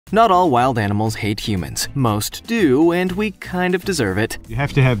Not all wild animals hate humans. Most do, and we kind of deserve it. You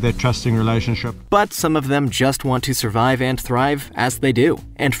have to have that trusting relationship. But some of them just want to survive and thrive as they do.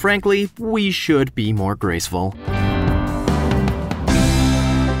 And frankly, we should be more graceful.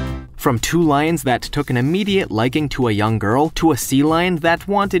 From two lions that took an immediate liking to a young girl to a sea lion that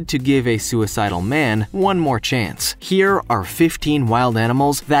wanted to give a suicidal man one more chance, here are 15 wild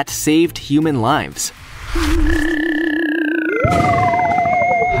animals that saved human lives.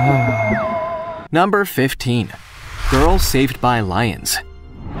 Number 15. Girl saved by lions.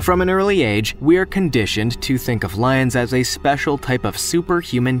 From an early age, we're conditioned to think of lions as a special type of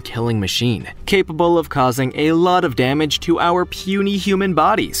superhuman killing machine, capable of causing a lot of damage to our puny human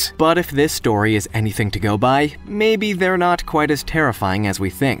bodies. But if this story is anything to go by, maybe they're not quite as terrifying as we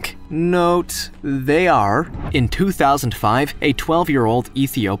think. Note, they are. In 2005, a 12-year-old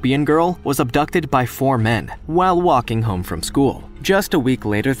Ethiopian girl was abducted by 4 men while walking home from school. Just a week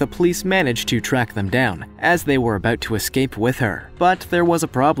later, the police managed to track them down as they were about to escape with her. But there was a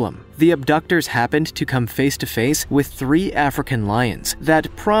problem. The abductors happened to come face to face with 3 African lions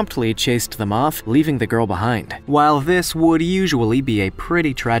that promptly chased them off, leaving the girl behind. While this would usually be a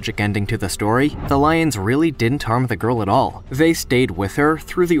pretty tragic ending to the story, the lions really didn't harm the girl at all. They stayed with her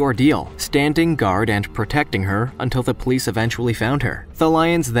through the ordeal, standing guard and protecting her until the police eventually found her. The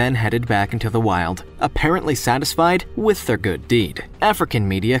lions then headed back into the wild, apparently satisfied with their good deed. African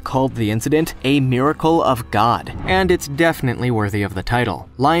media called the incident a miracle of God, and it's definitely worthy of the title.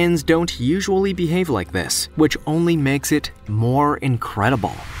 Lions don't usually behave like this, which only makes it more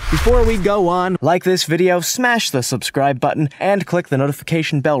incredible. Before we go on, like this video, smash the subscribe button, and click the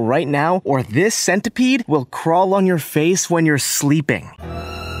notification bell right now, or this centipede will crawl on your face when you're sleeping.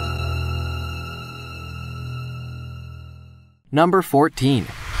 Number 14.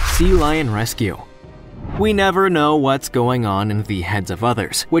 Sea lion rescue. We never know what's going on in the heads of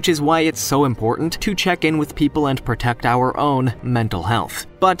others, which is why it's so important to check in with people and protect our own mental health.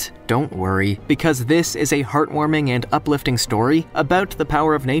 But don't worry, because this is a heartwarming and uplifting story about the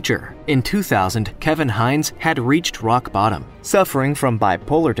power of nature. In 2000, Kevin Hines had reached rock bottom, suffering from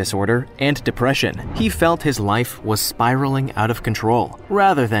bipolar disorder and depression. He felt his life was spiraling out of control.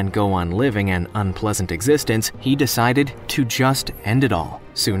 Rather than go on living an unpleasant existence, he decided to just end it all.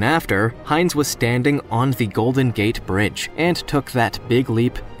 Soon after, Hines was standing on the Golden Gate Bridge and took that big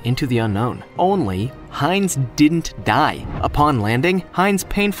leap into the unknown. Only, Hines didn't die. Upon landing, Hines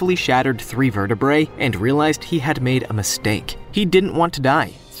painfully shattered 3 vertebrae and realized he had made a mistake. He didn't want to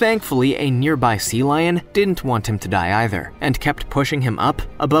die. Thankfully, a nearby sea lion didn't want him to die either, and kept pushing him up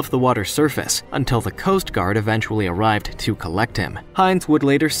above the water's surface until the Coast Guard eventually arrived to collect him. Hines would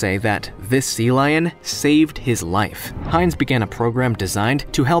later say that this sea lion saved his life. Hines began a program designed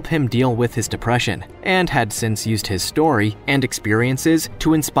to help him deal with his depression, and had since used his story and experiences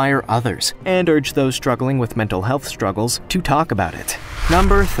to inspire others, and urge those struggling with mental health struggles to talk about it.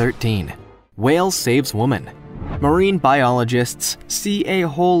 Number 13. Whale saves woman. Marine biologists see a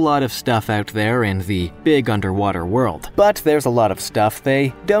whole lot of stuff out there in the big underwater world, but there's a lot of stuff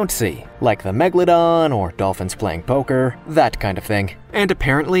they don't see, like the megalodon or dolphins playing poker, that kind of thing. And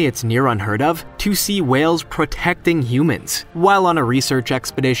apparently it's near unheard of to see whales protecting humans. While on a research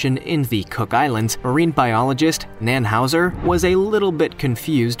expedition in the Cook Islands, marine biologist Nan Hauser was a little bit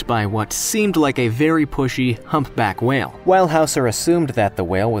confused by what seemed like a very pushy humpback whale. While Hauser assumed that the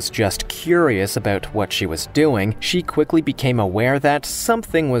whale was just curious about what she was doing, she quickly became aware that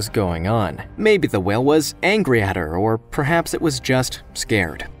something was going on. Maybe the whale was angry at her, or perhaps it was just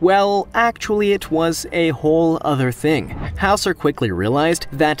scared. Well, actually it was a whole other thing. Hauser quickly realized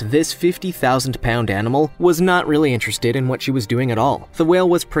that this 50,000-pound animal was not really interested in what she was doing at all. The whale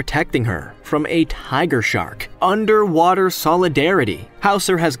was protecting her from a tiger shark. Underwater solidarity.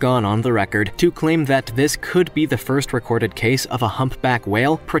 Hauser has gone on the record to claim that this could be the first recorded case of a humpback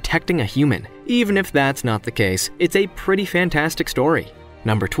whale protecting a human. Even if that's not the case, it's a pretty fantastic story.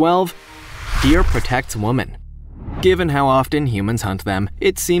 Number 12. Deer protects woman. Given how often humans hunt them,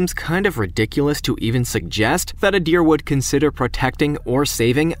 it seems kind of ridiculous to even suggest that a deer would consider protecting or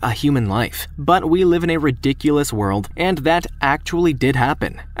saving a human life. But we live in a ridiculous world, and that actually did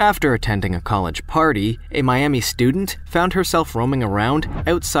happen. After attending a college party, a Miami student found herself roaming around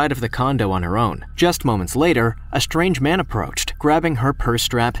outside of the condo on her own. Just moments later, a strange man approached, grabbing her purse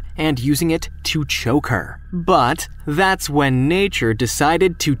strap and using it to choke her. But that's when nature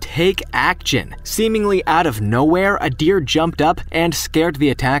decided to take action. Seemingly out of nowhere, a deer jumped up and scared the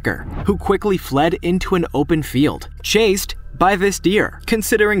attacker, who quickly fled into an open field, chased by this deer.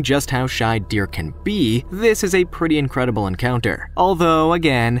 Considering just how shy deer can be, this is a pretty incredible encounter. Although,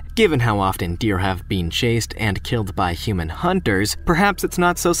 again, given how often deer have been chased and killed by human hunters, perhaps it's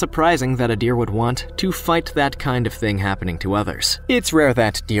not so surprising that a deer would want to fight that kind of thing happening to others. It's rare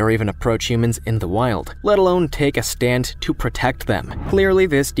that deer even approach humans in the wild, let alone take a stand to protect them. Clearly,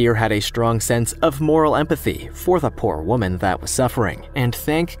 this deer had a strong sense of moral empathy for the poor woman that was suffering, and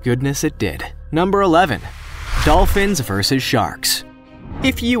thank goodness it did. Number 11. Dolphins versus sharks.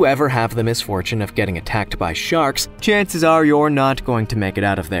 If you ever have the misfortune of getting attacked by sharks, chances are you're not going to make it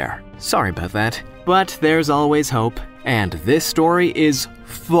out of there. Sorry about that. But there's always hope, and this story is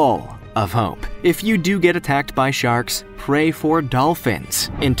full of hope. If you do get attacked by sharks, pray for dolphins.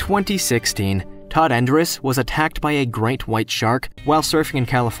 In 2016, Todd Endress was attacked by a great white shark while surfing in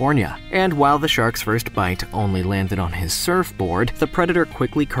California, and while the shark's first bite only landed on his surfboard, the predator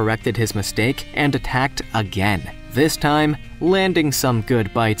quickly corrected his mistake and attacked again, this time landing some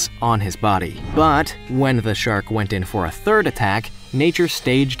good bites on his body. But when the shark went in for a third attack, nature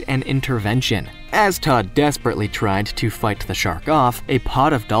staged an intervention. As Todd desperately tried to fight the shark off, a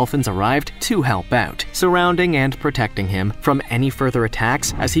pod of dolphins arrived to help out, surrounding and protecting him from any further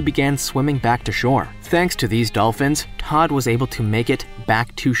attacks as he began swimming back to shore. Thanks to these dolphins, Todd was able to make it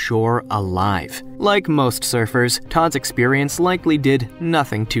back to shore alive. Like most surfers, Todd's experience likely did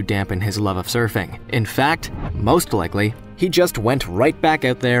nothing to dampen his love of surfing. In fact, most likely, he just went right back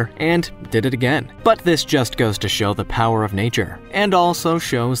out there and did it again. But this just goes to show the power of nature, and also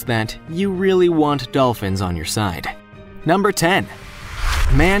shows that you really want dolphins on your side. Number 10.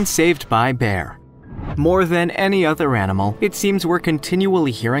 Man saved by bear. More than any other animal, it seems we're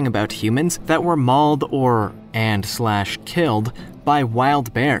continually hearing about humans that were mauled or// killed by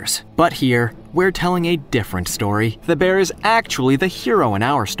wild bears. But here, we're telling a different story. The bear is actually the hero in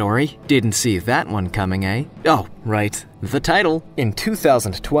our story. Didn't see that one coming, eh? Oh, right. The title. In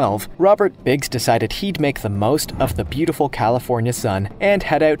 2012, Robert Biggs decided he'd make the most of the beautiful California sun and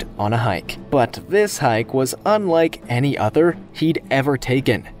head out on a hike. But this hike was unlike any other he'd ever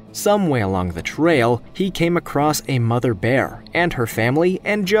taken. Some way along the trail, he came across a mother bear and her family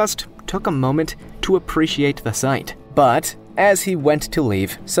and just took a moment to appreciate the sight. But as he went to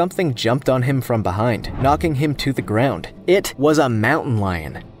leave, something jumped on him from behind, knocking him to the ground. It was a mountain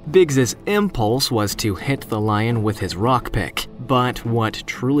lion. Biggs's impulse was to hit the lion with his rock pick, but what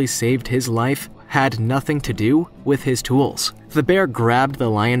truly saved his life had nothing to do with his tools. The bear grabbed the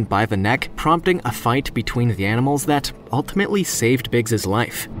lion by the neck, prompting a fight between the animals that ultimately saved Biggs's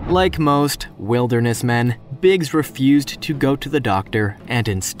life. Like most wilderness men, Biggs refused to go to the doctor and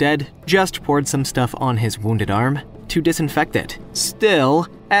instead just poured some stuff on his wounded arm to disinfect it. Still,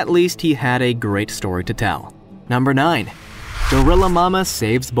 at least he had a great story to tell. Number 9. Gorilla Mama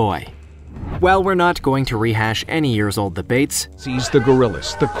saves boy. While we're not going to rehash any years-old debates, sees the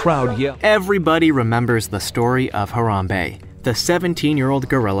gorillas, the crowd yell. Everybody remembers the story of Harambe, the 17-year-old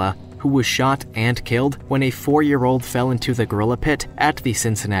gorilla who was shot and killed when a 4-year-old fell into the gorilla pit at the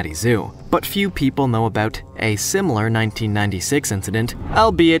Cincinnati Zoo. But few people know about a similar 1996 incident,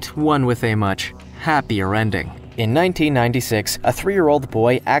 albeit one with a much happier ending. In 1996, a 3-year-old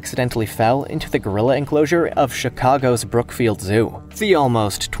boy accidentally fell into the gorilla enclosure of Chicago's Brookfield Zoo. The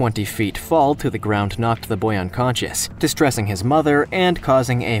almost 20-feet fall to the ground knocked the boy unconscious, distressing his mother and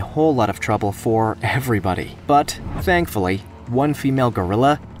causing a whole lot of trouble for everybody. But thankfully, one female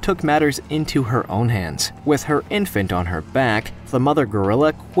gorilla took matters into her own hands. With her infant on her back, the mother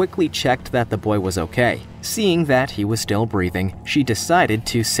gorilla quickly checked that the boy was okay. Seeing that he was still breathing, she decided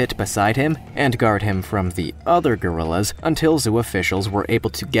to sit beside him and guard him from the other gorillas until zoo officials were able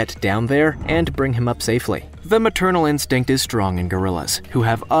to get down there and bring him up safely. The maternal instinct is strong in gorillas, who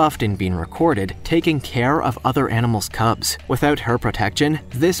have often been recorded taking care of other animals' cubs. Without her protection,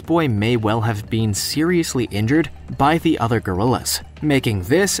 this boy may well have been seriously injured by the other gorillas, making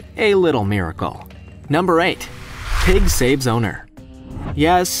this a little miracle. Number 8. Pig saves owner.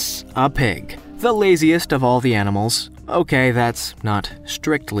 Yes, a pig. The laziest of all the animals. Okay, that's not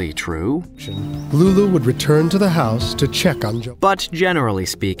strictly true. Lulu would return to the house to check on Joe. But generally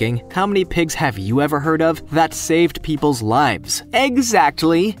speaking, how many pigs have you ever heard of that saved people's lives?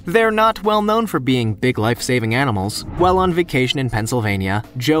 Exactly! They're not well known for being big life-saving animals. While on vacation in Pennsylvania,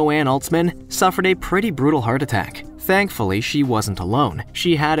 Joanne Altsman suffered a pretty brutal heart attack. Thankfully, she wasn't alone.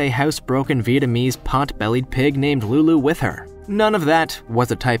 She had a housebroken Vietnamese pot-bellied pig named Lulu with her. None of that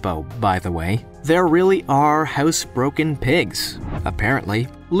was a typo, by the way. There really are housebroken pigs, apparently.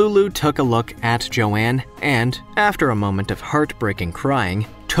 Lulu took a look at Joanne and, after a moment of heartbreaking crying,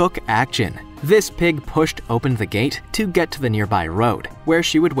 took action. This pig pushed open the gate to get to the nearby road, where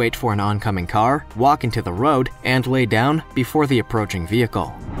she would wait for an oncoming car, walk into the road, and lay down before the approaching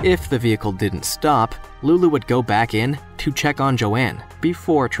vehicle. If the vehicle didn't stop, Lulu would go back in to check on Joanne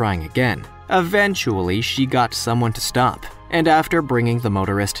before trying again. Eventually, she got someone to stop, and after bringing the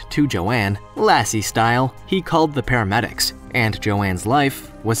motorist to Joanne, Lassie style, he called the paramedics, and Joanne's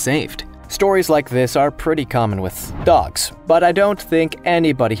life was saved. Stories like this are pretty common with dogs, but I don't think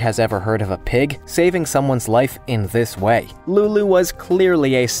anybody has ever heard of a pig saving someone's life in this way. Lulu was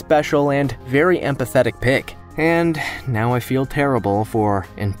clearly a special and very empathetic pig. And now I feel terrible for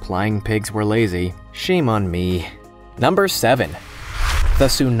implying pigs were lazy. Shame on me. Number 7. The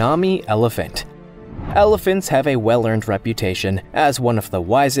tsunami elephant. Elephants have a well-earned reputation as one of the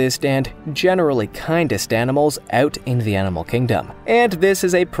wisest and generally kindest animals out in the animal kingdom. And this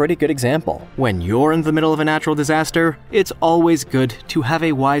is a pretty good example. When you're in the middle of a natural disaster, it's always good to have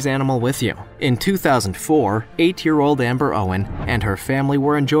a wise animal with you. In 2004, 8-year-old Amber Owen and her family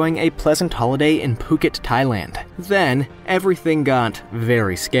were enjoying a pleasant holiday in Phuket, Thailand. Then, everything got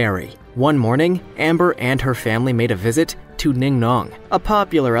very scary. One morning, Amber and her family made a visit to Ning Nong, a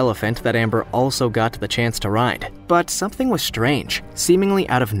popular elephant that Amber also got the chance to ride. But something was strange. Seemingly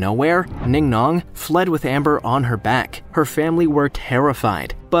out of nowhere, Ning Nong fled with Amber on her back. Her family were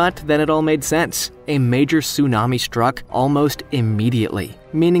terrified, but then it all made sense. A major tsunami struck almost immediately,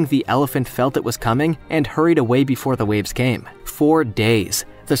 meaning the elephant felt it was coming and hurried away before the waves came. For days,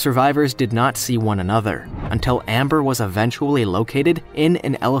 the survivors did not see one another until Amber was eventually located in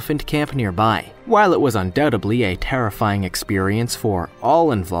an elephant camp nearby. While it was undoubtedly a terrifying experience for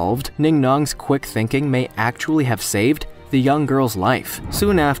all involved, Ning Nong's quick thinking may actually have saved the young girl's life.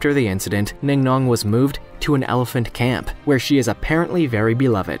 Soon after the incident, Ning Nong was moved to an elephant camp, where she is apparently very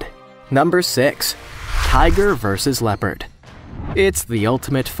beloved. Number 6. Tiger versus leopard. It's the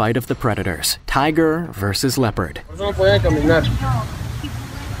ultimate fight of the predators. Tiger versus leopard.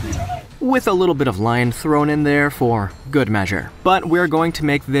 With a little bit of lion thrown in there for good measure. But we're going to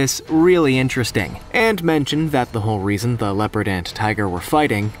make this really interesting, and mention that the whole reason the leopard and tiger were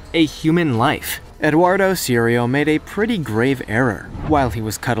fighting, a human life. Eduardo Cirio made a pretty grave error while he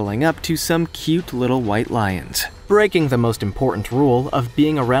was cuddling up to some cute little white lions, breaking the most important rule of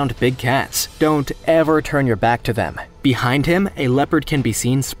being around big cats. Don't ever turn your back to them. Behind him, a leopard can be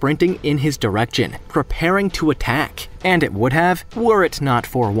seen sprinting in his direction, preparing to attack. And it would have, were it not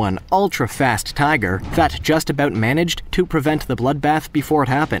for one ultra-fast tiger that just about managed to prevent the bloodbath before it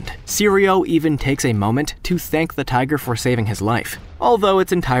happened. Cirio even takes a moment to thank the tiger for saving his life. Although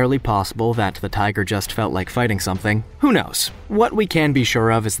it's entirely possible that the tiger just felt like fighting something. Who knows? What we can be sure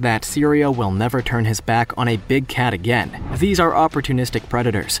of is that Cirio will never turn his back on a big cat again. These are opportunistic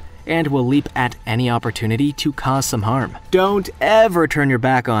predators, and will leap at any opportunity to cause some harm. Don't ever turn your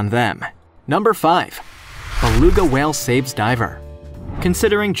back on them. Number 5. Beluga whale saves diver.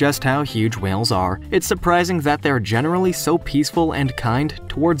 Considering just how huge whales are, it's surprising that they're generally so peaceful and kind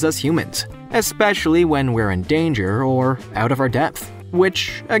towards us humans, especially when we're in danger or out of our depth,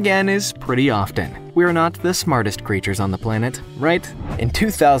 which, again, is pretty often. We're not the smartest creatures on the planet, right? In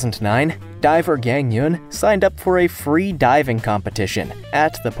 2009, diver Yang Yun signed up for a free diving competition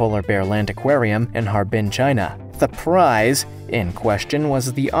at the Polar Bear Land Aquarium in Harbin, China. The prize in question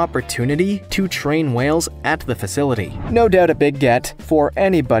was the opportunity to train whales at the facility. No doubt a big get for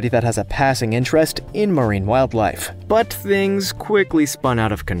anybody that has a passing interest in marine wildlife. But things quickly spun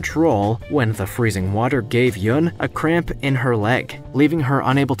out of control when the freezing water gave Yun a cramp in her leg, leaving her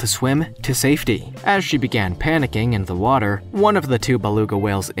unable to swim to safety. As she began panicking in the water, one of the 2 beluga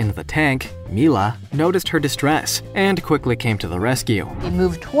whales in the tank, Mila, noticed her distress and quickly came to the rescue. He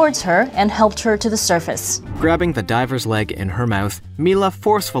moved towards her and helped her to the surface. Grabbing the diver's leg in her mouth, Mila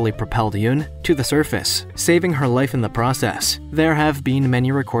forcefully propelled Yun to the surface, saving her life in the process. There have been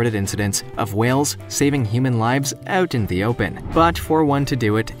many recorded incidents of whales saving human lives out in the open, but for one to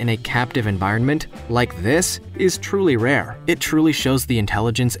do it in a captive environment like this is truly rare. It truly shows the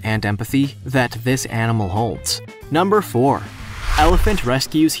intelligence and empathy that this animal holds. Number 4. Elephant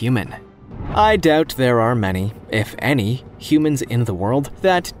rescues human. I doubt there are many, if any, humans in the world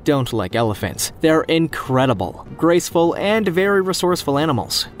that don't like elephants. They're incredible, graceful, and very resourceful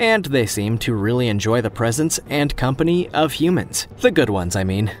animals, and they seem to really enjoy the presence and company of humans. The good ones, I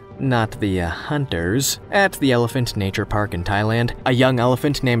mean. Not the hunters. At the Elephant Nature Park in Thailand, a young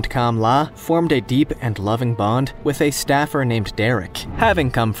elephant named Kam La formed a deep and loving bond with a staffer named Derek.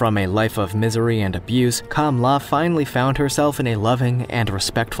 Having come from a life of misery and abuse, Kam La finally found herself in a loving and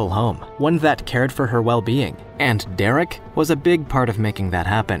respectful home, one that cared for her well-being. And Derek was a big part of making that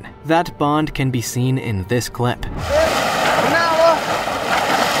happen. That bond can be seen in this clip.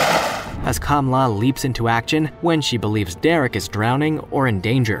 as Kamla leaps into action when she believes Derek is drowning or in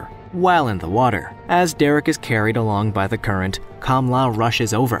danger while in the water. As Derek is carried along by the current, Kamla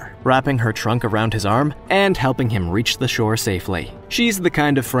rushes over, wrapping her trunk around his arm and helping him reach the shore safely. She's the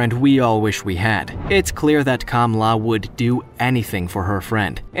kind of friend we all wish we had. It's clear that Kamla would do anything for her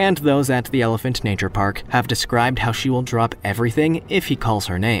friend, and those at the Elephant Nature Park have described how she will drop everything if he calls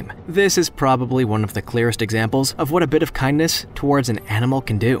her name. This is probably one of the clearest examples of what a bit of kindness towards an animal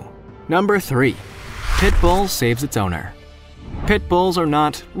can do. Number 3. Pit bull saves its owner. Pit bulls are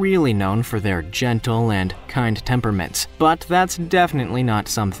not really known for their gentle and kind temperaments, but that's definitely not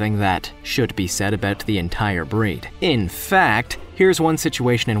something that should be said about the entire breed. In fact, here's one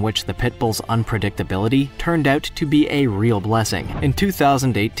situation in which the pit bull's unpredictability turned out to be a real blessing. In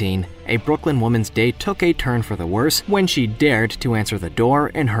 2018, a Brooklyn woman's day took a turn for the worse when she dared to answer the door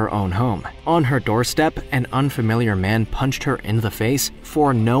in her own home. On her doorstep, an unfamiliar man punched her in the face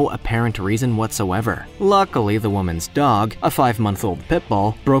for no apparent reason whatsoever. Luckily, the woman's dog, a 5-month-old pit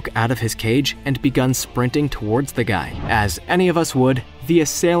bull, broke out of his cage and began sprinting towards the guy. As any of us would, the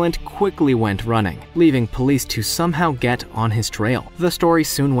assailant quickly went running, leaving police to somehow get on his trail. The story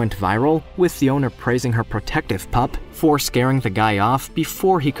soon went viral, with the owner praising her protective pup for scaring the guy off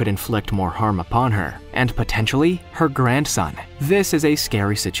before he could inflict more harm upon her, and potentially her grandson. This is a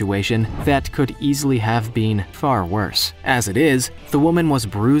scary situation that could easily have been far worse. As it is, the woman was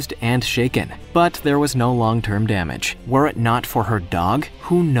bruised and shaken, but there was no long-term damage. Were it not for her dog,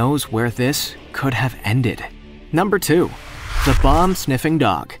 who knows where this could have ended. Number 2. The bomb-sniffing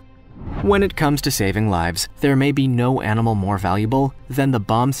dog. When it comes to saving lives, there may be no animal more valuable than the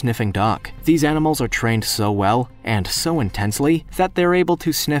bomb-sniffing dog. These animals are trained so well and so intensely that they're able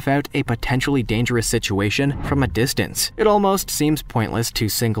to sniff out a potentially dangerous situation from a distance. It almost seems pointless to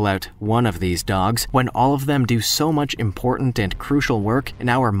single out one of these dogs when all of them do so much important and crucial work in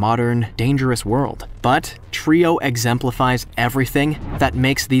our modern, dangerous world. But Trio exemplifies everything that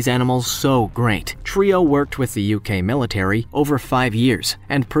makes these animals so great. Trio worked with the UK military over 5 years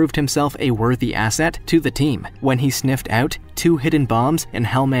and proved himself a worthy asset to the team when he sniffed out 2 hidden bombs in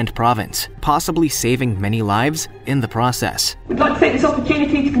Helmand province, possibly saving many lives in the process. We'd like to take this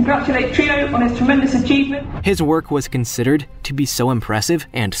opportunity to congratulate Trio on his tremendous achievement. His work was considered to be so impressive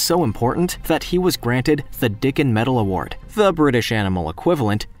and so important that he was granted the Dickon Medal Award, the British animal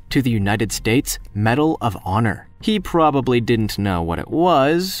equivalent to the United States Medal of Honor. He probably didn't know what it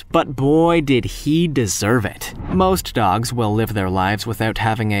was, but boy did he deserve it. Most dogs will live their lives without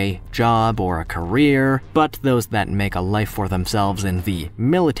having a job or a career, but those that make a life for themselves in the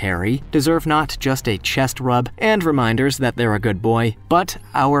military deserve not just a chest rub and reminders that they're a good boy, but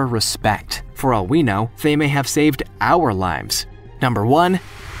our respect. For all we know, they may have saved our lives. Number 1.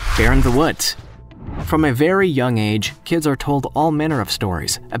 Bear in the Woods. From a very young age, kids are told all manner of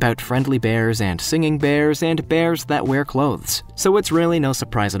stories about friendly bears and singing bears and bears that wear clothes. So it's really no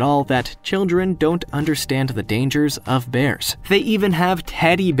surprise at all that children don't understand the dangers of bears. They even have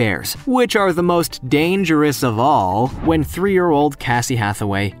teddy bears, which are the most dangerous of all. When 3-year-old Cassie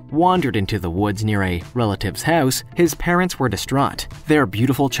Hathaway wandered into the woods near a relative's house, his parents were distraught. Their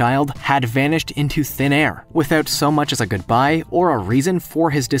beautiful child had vanished into thin air without so much as a goodbye or a reason for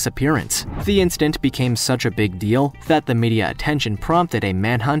his disappearance. The incident became such a big deal that the media attention prompted a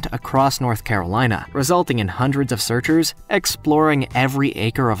manhunt across North Carolina, resulting in hundreds of searchers exploring every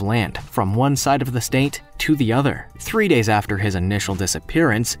acre of land from one side of the state to the other. 3 days after his initial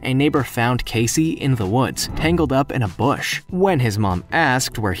disappearance, a neighbor found Casey in the woods, tangled up in a bush. When his mom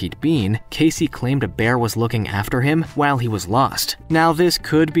asked where he'd been, Casey claimed a bear was looking after him while he was lost. Now, this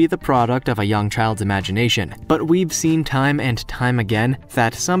could be the product of a young child's imagination, but we've seen time and time again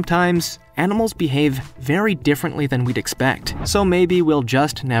that sometimes animals behave very differently than we'd expect. So maybe we'll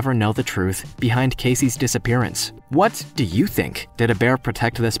just never know the truth behind Casey's disappearance. What do you think? Did a bear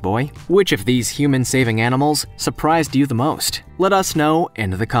protect this boy? Which of these human-saving animals surprised you the most? Let us know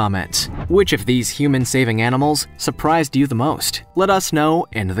in the comments. Which of these human-saving animals surprised you the most? Let us know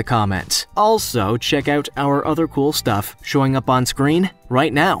in the comments. Also, check out our other cool stuff showing up on screen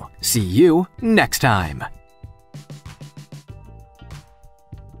right now. See you next time.